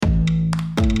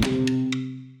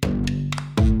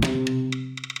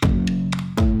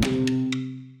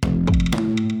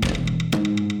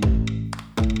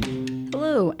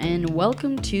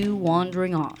Welcome to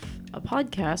Wandering Off, a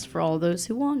podcast for all those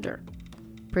who wander.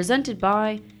 Presented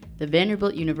by the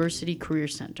Vanderbilt University Career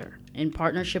Center in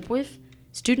partnership with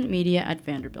Student Media at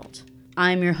Vanderbilt.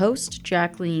 I'm your host,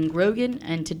 Jacqueline Grogan,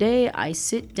 and today I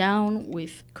sit down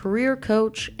with career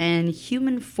coach and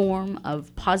human form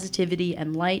of positivity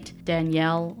and light,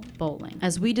 Danielle Bowling,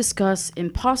 as we discuss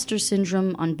imposter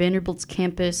syndrome on Vanderbilt's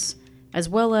campus, as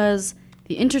well as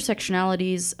the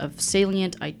intersectionalities of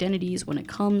salient identities when it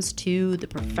comes to the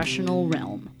professional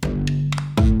realm.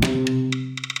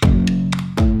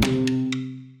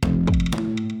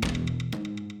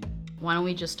 Why don't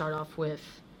we just start off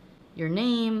with your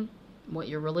name, what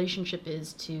your relationship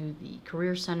is to the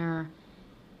Career Center,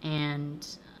 and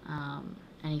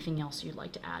anything else you'd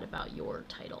like to add about your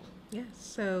title. Yes,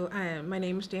 so my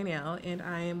name is Danielle, and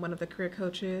I am one of the career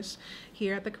coaches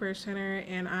here at the Career Center,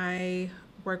 and I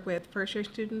work with first-year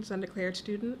students, undeclared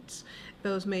students,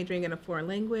 those majoring in a foreign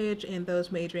language, and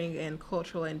those majoring in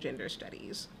cultural and gender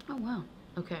studies. Oh, wow.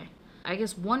 Okay. I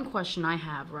guess one question I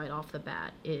have right off the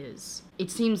bat is,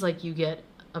 it seems like you get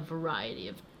a variety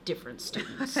of different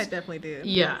students. I definitely do.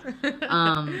 Yeah.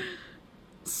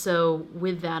 So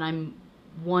with that, I'm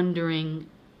wondering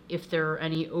if there are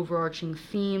any overarching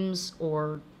themes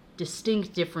or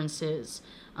distinct differences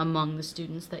among the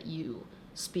students that you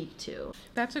speak to.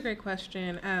 That's a great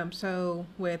question. So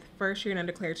with first year and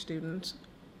undeclared students,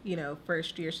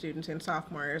 first year students and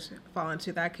sophomores fall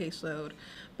into that caseload.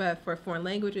 But for foreign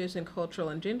languages and cultural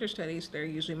and gender studies, they're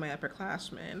usually my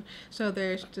upperclassmen. So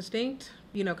there's distinct,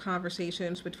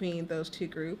 conversations between those two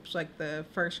groups. Like the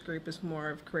first group is more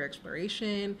of career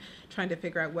exploration, trying to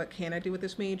figure out what can I do with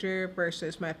this major,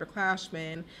 versus my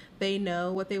upperclassmen. They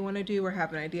know what they want to do or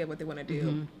have an idea of what they want to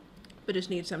do, but just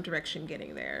need some direction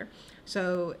getting there.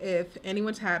 So if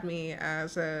anyone's had me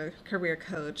as a career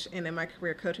coach and in my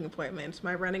career coaching appointments,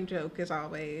 my running joke is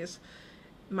always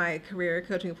my career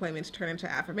coaching appointments turn into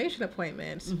affirmation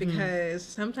appointments, because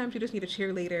sometimes you just need a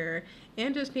cheerleader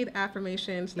and just need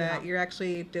affirmations that you're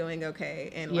actually doing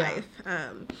okay in life.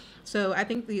 So I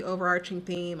think the overarching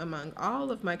theme among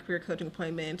all of my career coaching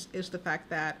appointments is the fact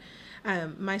that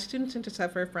my students tend to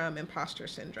suffer from imposter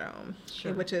syndrome,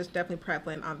 which is definitely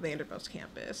prevalent on Vanderbilt's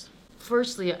campus.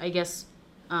 Firstly, I guess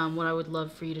what I would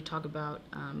love for you to talk about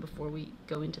before we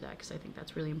go into that, because I think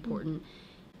that's really important.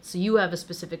 So you have a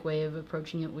specific way of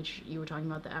approaching it, which you were talking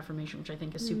about, the affirmation, which I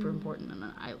think is super important, and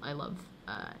I love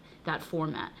that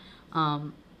format.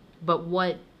 But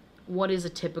what is a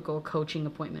typical coaching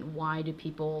appointment? Why do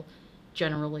people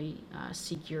generally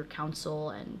seek your counsel?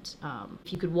 And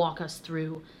if you could walk us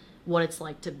through what it's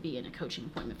like to be in a coaching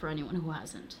appointment for anyone who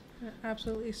hasn't.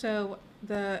 Absolutely. So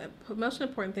the most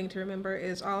important thing to remember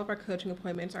is all of our coaching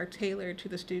appointments are tailored to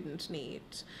the student's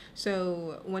needs.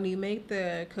 So when you make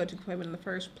the coaching appointment in the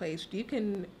first place, you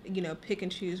can, pick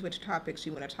and choose which topics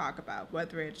you want to talk about,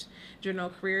 whether it's general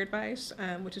career advice,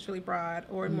 which is really broad,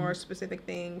 or more specific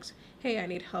things. Hey, I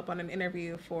need help on an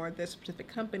interview for this specific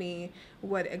company.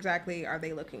 What exactly are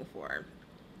they looking for?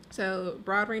 So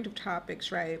broad range of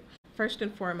topics, right? First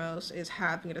and foremost is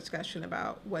having a discussion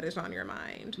about what is on your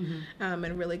mind,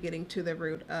 and really getting to the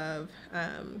root of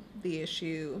the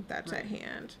issue that's at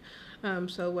hand.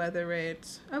 So whether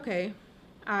it's, okay,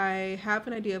 I have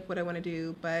an idea of what I want to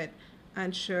do, but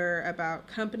unsure about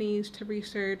companies to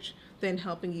research, then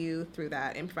helping you through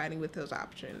that and providing with those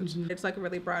options. It's like a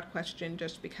really broad question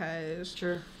just because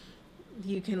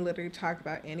you can literally talk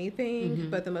about anything,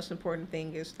 but the most important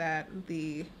thing is that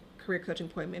the career coaching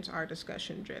appointments are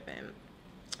discussion driven.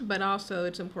 But also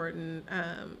it's important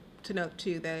to note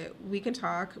too that we can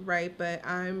talk, right? But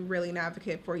I'm really an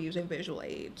advocate for using visual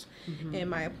aids in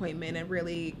my appointment, and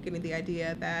really getting the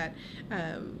idea that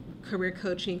career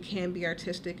coaching can be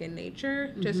artistic in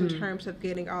nature, just in terms of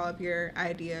getting all of your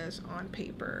ideas on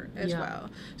paper as well.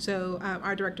 So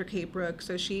our director, Kate Brooks,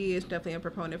 so she is definitely a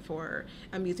proponent for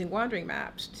using wandering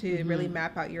maps to really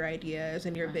map out your ideas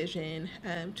and your vision,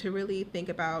 to really think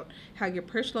about how your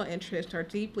personal interests are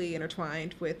deeply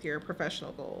intertwined with your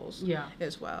professional goals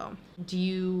as well. Do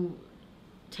you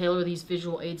tailor these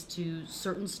visual aids to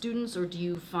certain students, or do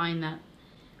you find that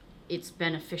it's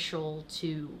beneficial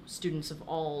to students of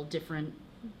all different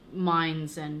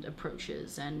minds and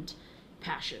approaches and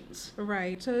passions?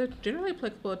 Right. So generally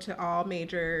applicable to all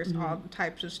majors, all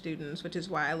types of students, which is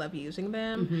why I love using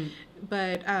them.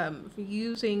 but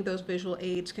using those visual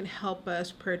aids can help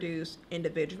us produce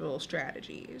individual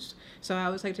strategies. So I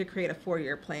always like to create a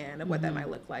 4-year plan of what that might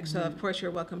look like. So of course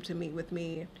you're welcome to meet with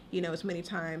me, as many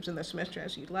times in the semester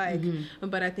as you'd like.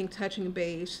 But I think touching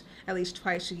base at least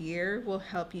twice a year will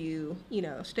help you,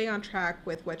 stay on track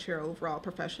with what your overall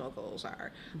professional goals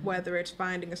are. Whether it's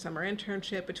finding a summer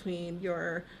internship between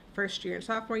your first year and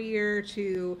sophomore year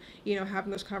to,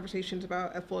 having those conversations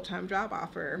about a full-time job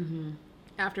offer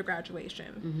after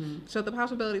graduation. So the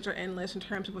possibilities are endless in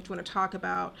terms of what you want to talk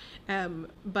about.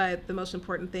 But the most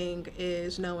important thing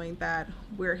is knowing that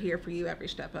we're here for you every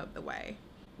step of the way.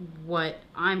 What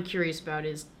I'm curious about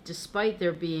is, despite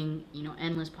there being,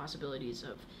 endless possibilities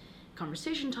of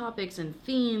conversation topics and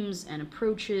themes and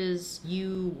approaches,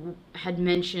 you had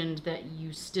mentioned that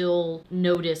you still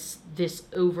notice this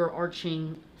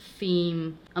overarching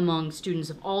theme among students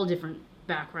of all different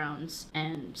backgrounds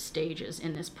and stages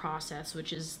in this process,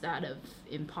 which is that of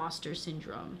imposter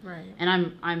syndrome. Right.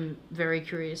 And I'm very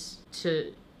curious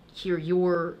to hear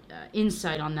your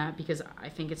insight on that, because I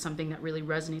think it's something that really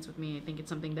resonates with me. I think it's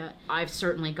something that I've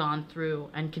certainly gone through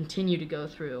and continue to go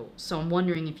through. So I'm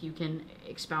wondering if you can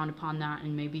expound upon that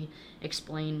and maybe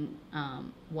explain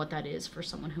what that is for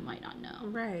someone who might not know.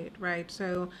 Right.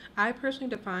 So I personally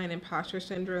define imposter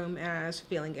syndrome as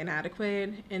feeling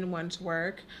inadequate in one's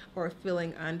work or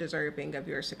feeling undeserving of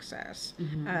your success.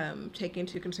 Take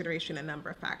into consideration a number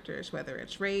of factors, whether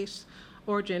it's race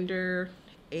or gender,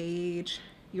 age,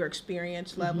 your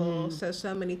experience level.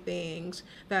 So many things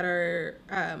that are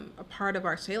a part of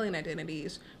our salient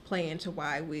identities play into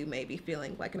why we may be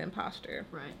feeling like an imposter.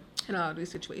 Right. In all of these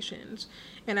situations.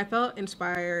 And I felt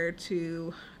inspired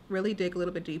to really dig a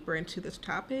little bit deeper into this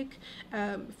topic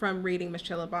from reading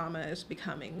Michelle Obama's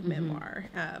Becoming memoir,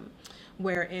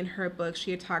 where in her book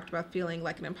she had talked about feeling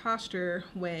like an imposter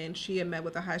when she had met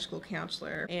with a high school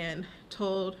counselor and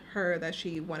told her that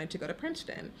she wanted to go to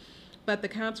Princeton. But the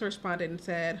counselor responded and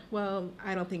said, well,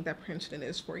 I don't think that Princeton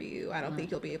is for you. I don't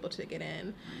think you'll be able to get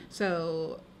in.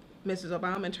 So Mrs.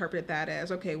 Obama interpreted that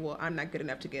as, okay, well, I'm not good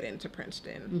enough to get into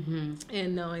Princeton.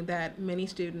 And knowing that many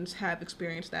students have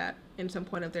experienced that in some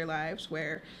point of their lives,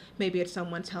 where maybe it's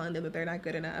someone telling them that they're not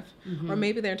good enough, or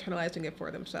maybe they're internalizing it for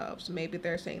themselves. Maybe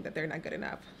they're saying that they're not good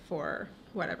enough for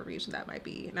whatever reason that might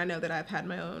be. And I know that I've had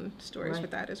my own stories with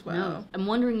that as well. No. I'm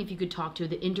wondering if you could talk to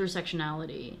the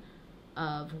intersectionality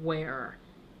of where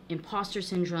imposter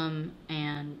syndrome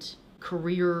and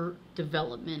career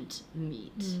development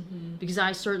meet. Because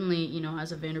I certainly,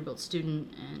 as a Vanderbilt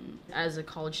student and as a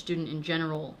college student in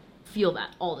general, feel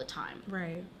that all the time.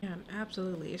 Right. Yeah,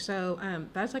 absolutely. So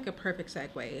that's like a perfect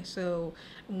segue. So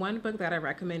one book that I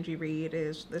recommend you read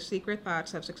is The Secret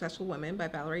Thoughts of Successful Women by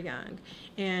Valerie Young.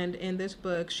 And in this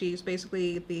book, she's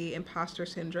basically the imposter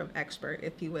syndrome expert,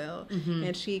 if you will.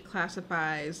 And she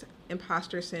classifies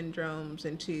imposter syndromes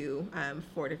into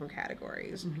 4 different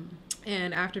categories.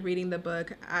 And after reading the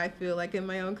book, I feel like in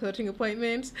my own coaching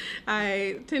appointments,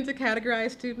 I tend to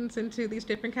categorize students into these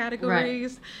different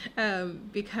categories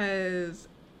because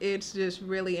it's just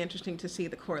really interesting to see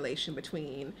the correlation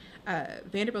between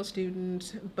Vanderbilt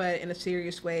students, but in a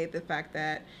serious way, the fact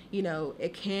that,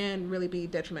 it can really be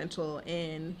detrimental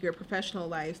in your professional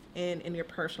life and in your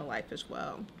personal life as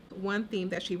well. One theme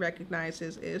that she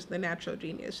recognizes is the natural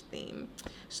genius theme.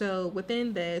 So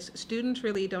within this, students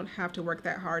really don't have to work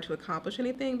that hard to accomplish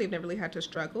anything. They've never really had to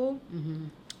struggle.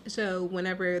 So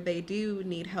whenever they do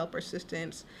need help or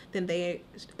assistance, then they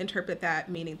interpret that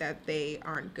meaning that they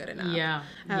aren't good enough. Yeah,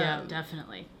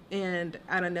 definitely. And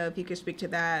I don't know if you could speak to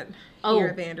that here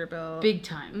at Vanderbilt. Big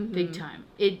time, big time.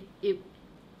 It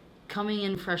coming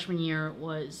in freshman year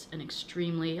was an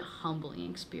extremely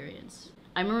humbling experience.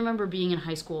 I remember being in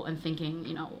high school and thinking,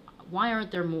 why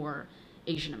aren't there more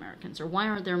Asian Americans, or why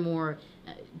aren't there more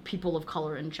people of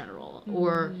color in general,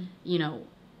 or,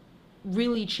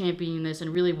 really championing this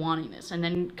and really wanting this. And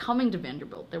then coming to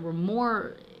Vanderbilt, there were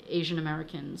more Asian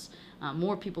Americans,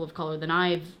 more people of color than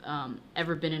I've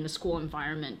ever been in a school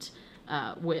environment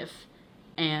with.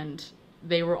 And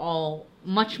they were all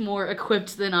much more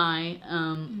equipped than I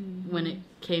when it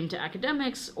came to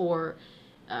academics or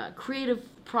creative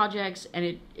projects.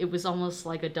 And it was almost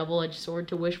like a double-edged sword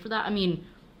to wish for that. I mean,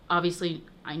 obviously,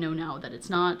 I know now that it's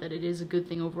not, that it is a good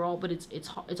thing overall, but it's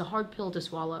a hard pill to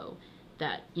swallow,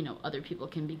 that other people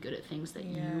can be good at things that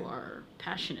you are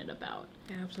passionate about.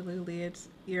 Absolutely.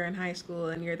 You're in high school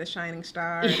and you're the shining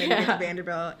star, and then you get to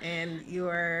Vanderbilt and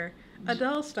you're a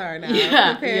dull star now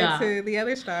compared to the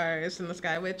other stars in the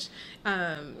sky, which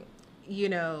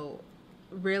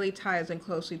really ties in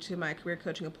closely to my career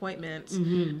coaching appointments,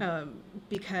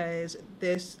 because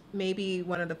this may be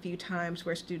one of the few times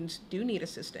where students do need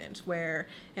assistance, where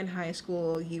in high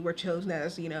school you were chosen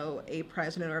as, a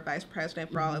president or a vice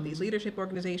president for all of these leadership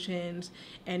organizations,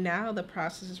 and now the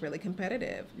process is really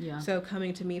competitive. Yeah. So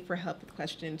coming to me for help with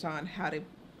questions on how to,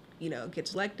 get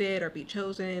selected or be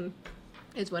chosen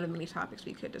is one of many topics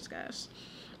we could discuss.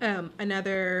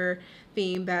 Another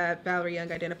theme that Valerie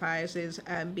Young identifies is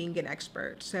being an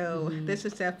expert. So this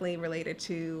is definitely related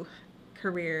to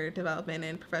career development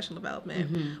and professional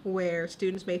development, where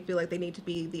students may feel like they need to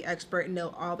be the expert and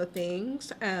know all the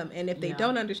things. And if they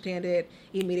don't understand it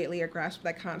immediately or grasp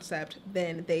that concept,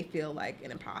 then they feel like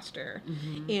an imposter.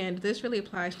 And this really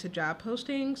applies to job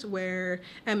postings where,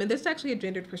 and this is actually a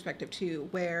gendered perspective too,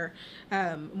 where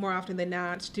more often than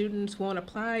not, students won't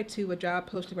apply to a job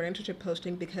posting or an internship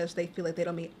posting because they feel like they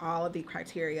don't meet all of the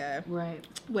criteria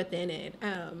within it.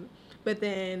 But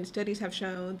then studies have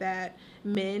shown that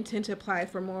men tend to apply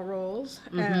for more roles,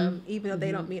 even though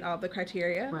they don't meet all the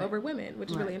criteria over women, which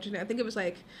is really interesting. I think it was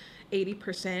like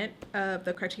 80% of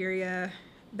the criteria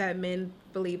that men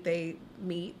believe they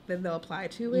meet, then they'll apply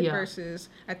to it, versus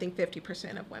I think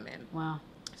 50% of women. Wow.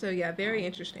 So yeah, very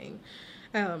interesting.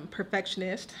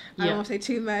 Perfectionist. I won't say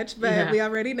too much, but we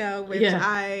already know, which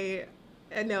I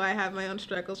know I have my own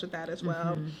struggles with that as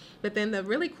well. But then the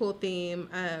really cool theme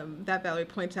that Valerie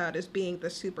points out is being the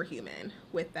superhuman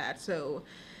with that. So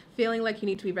feeling like you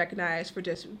need to be recognized for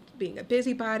just being a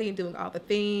busybody and doing all the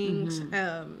things,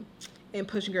 and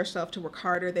pushing yourself to work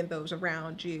harder than those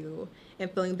around you, and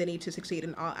feeling the need to succeed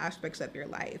in all aspects of your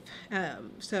life.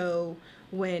 So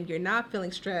when you're not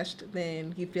feeling stressed,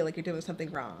 then you feel like you're doing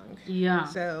something wrong. Yeah.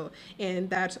 So, and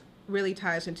that really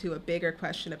ties into a bigger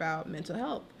question about mental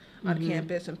health on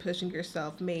campus and pushing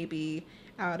yourself maybe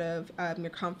out of your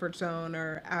comfort zone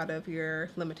or out of your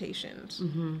limitations.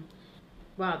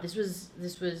 Wow, this was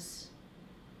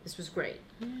great.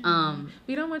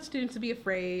 We don't want students to be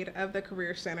afraid of the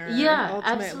Career Center. Yeah,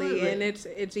 ultimately, absolutely. and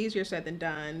it's easier said than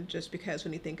done. Just because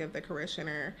when you think of the Career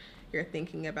Center, you're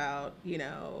thinking about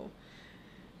the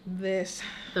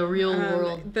real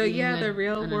world. The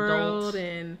real world,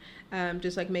 and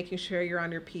just like making sure you're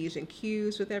on your P's and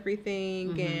Q's with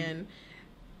everything, and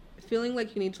feeling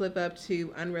like you need to live up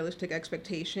to unrealistic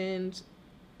expectations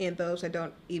and those that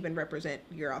don't even represent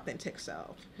your authentic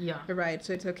self. Yeah. Right.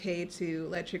 So it's okay to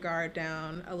let your guard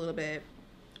down a little bit.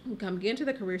 Come get into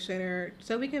the Career Center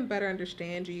so we can better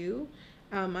understand you,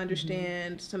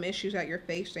 understand some issues that you're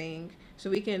facing, so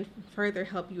we can further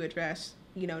help you address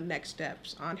next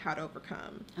steps on how to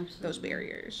overcome those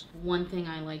barriers. One thing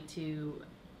I like to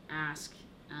ask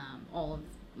all of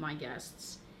my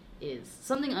guests is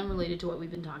something unrelated to what we've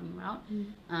been talking about.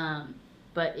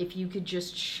 But if you could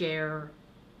just share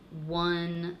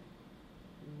one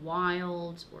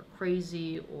wild or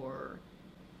crazy or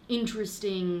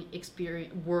interesting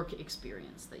work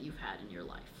experience that you've had in your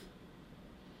life.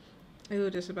 Ooh,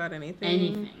 just about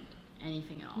anything.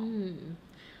 Anything at all.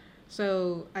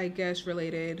 So I guess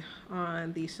related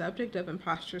on the subject of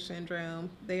imposter syndrome,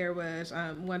 there was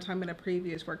one time in a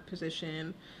previous work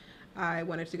position, I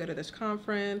wanted to go to this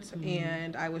conference,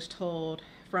 and I was told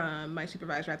from my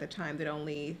supervisor at the time that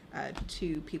only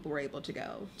 2 people were able to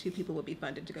go. 2 people would be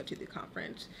funded to go to the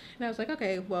conference. And I was like,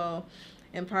 okay, well,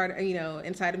 and part,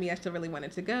 inside of me, I still really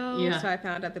wanted to go. Yeah. So I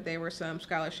found out that there were some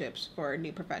scholarships for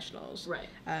new professionals. Right.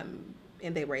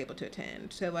 And they were able to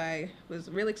attend. So I was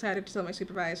really excited to tell my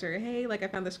supervisor, hey, I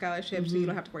found the scholarship, so you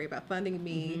don't have to worry about funding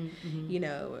me,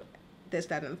 this,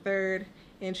 that, and the third.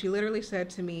 And she literally said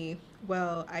to me,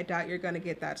 well, I doubt you're going to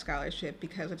get that scholarship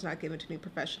because it's not given to new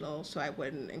professionals, so I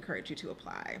wouldn't encourage you to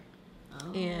apply.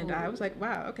 Oh. And I was like,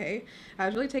 wow, okay. I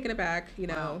was really taken aback,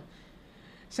 Wow.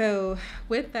 So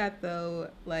with that,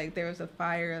 though, there was a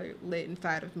fire lit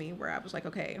inside of me where I was like,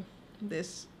 okay,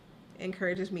 this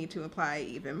encourages me to apply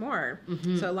even more.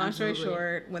 So long story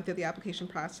short, went through the application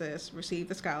process, received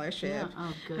the scholarship. Yeah.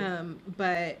 Oh, good.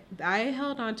 But I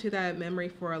held on to that memory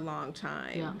for a long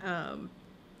time. Yeah.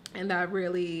 And that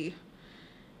really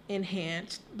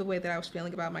enhanced the way that I was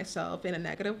feeling about myself in a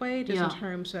negative way, just in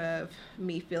terms of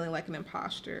me feeling like an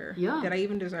imposter. Yeah. Did I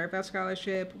even deserve that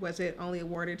scholarship? Was it only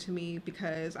awarded to me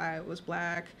because I was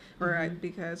Black, or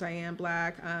because I am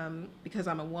Black, because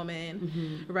I'm a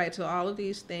woman, right? So all of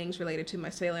these things related to my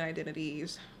salient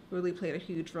identities really played a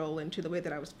huge role into the way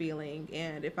that I was feeling,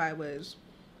 and if I was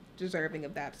deserving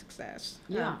of that success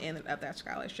and of that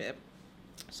scholarship.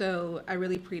 So I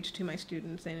really preach to my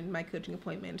students and in my coaching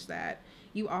appointments that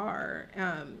you are,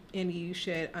 and you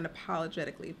should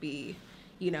unapologetically be,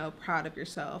 proud of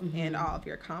yourself and all of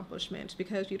your accomplishments,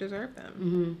 because you deserve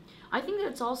them. I think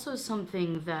that's also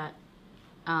something that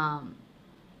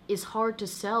is hard to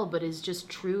sell, but is just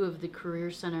true of the Career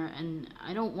Center. And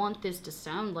I don't want this to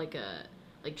sound like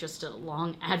just a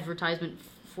long advertisement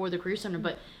for the Career Center,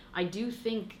 but I do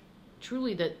think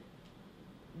truly that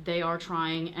they are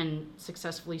trying, and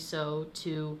successfully so,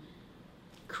 to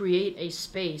create a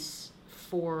space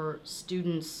for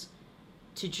students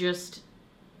to just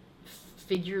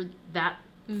figure that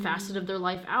facet of their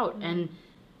life out. And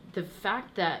the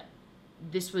fact that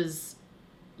this was,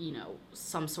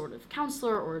 some sort of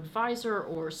counselor or advisor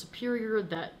or superior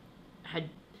that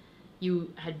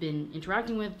you had been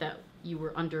interacting with, that you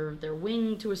were under their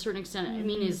wing to a certain extent, I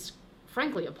mean, is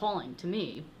frankly appalling to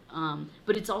me.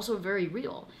 But it's also very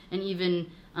real. And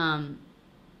even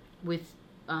with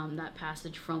that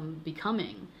passage from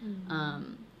Becoming,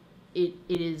 it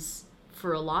is,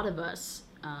 for a lot of us,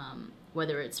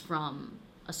 whether it's from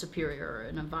a superior,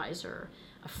 an advisor,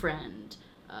 a friend,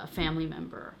 a family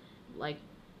member, like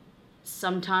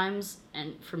sometimes,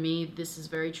 and for me this is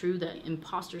very true, that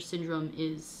imposter syndrome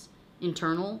is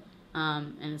internal,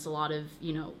 and it's a lot of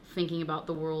thinking about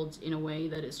the world in a way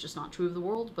that is just not true of the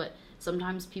world. But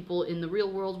sometimes people in the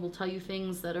real world will tell you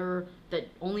things that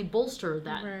only bolster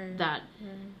that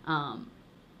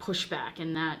pushback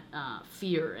and that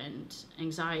fear and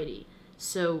anxiety.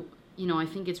 So I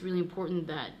think it's really important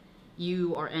that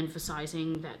you are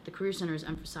emphasizing, that the Career Center is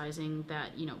emphasizing,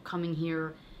 that coming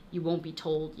here you won't be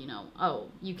told oh,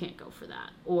 you can't go for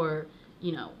that, or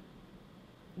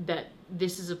that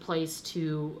this is a place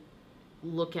to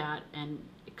look at and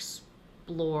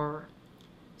explore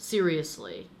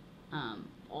seriously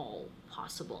all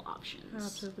possible options.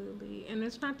 Absolutely. And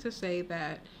it's not to say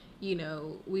that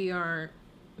we aren't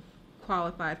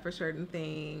qualified for certain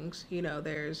things.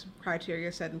 There's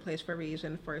criteria set in place for a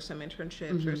reason for some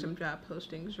internships or some job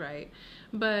postings, right?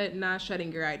 But not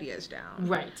shutting your ideas down.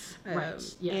 Right.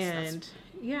 Yes.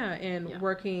 And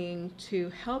working to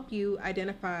help you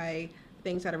identify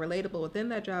things that are relatable within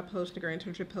that job posting or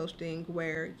internship posting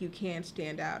where you can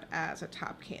stand out as a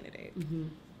top candidate.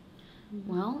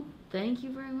 Well, thank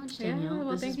you very much, Danielle. Yeah,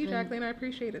 well, thank you, Jacqueline. I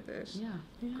appreciated this. Yeah.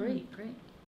 Great.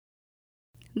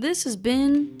 This has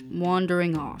been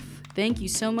Wandering Off. Thank you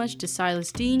so much to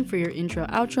Silas Dean for your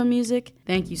intro-outro music.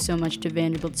 Thank you so much to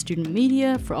Vanderbilt Student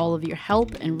Media for all of your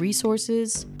help and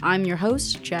resources. I'm your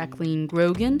host, Jacqueline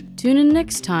Grogan. Tune in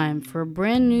next time for a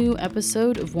brand new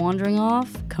episode of Wandering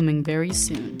Off, coming very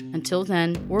soon. Until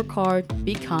then, work hard,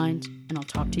 be kind, and I'll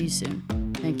talk to you soon.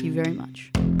 Thank you very much.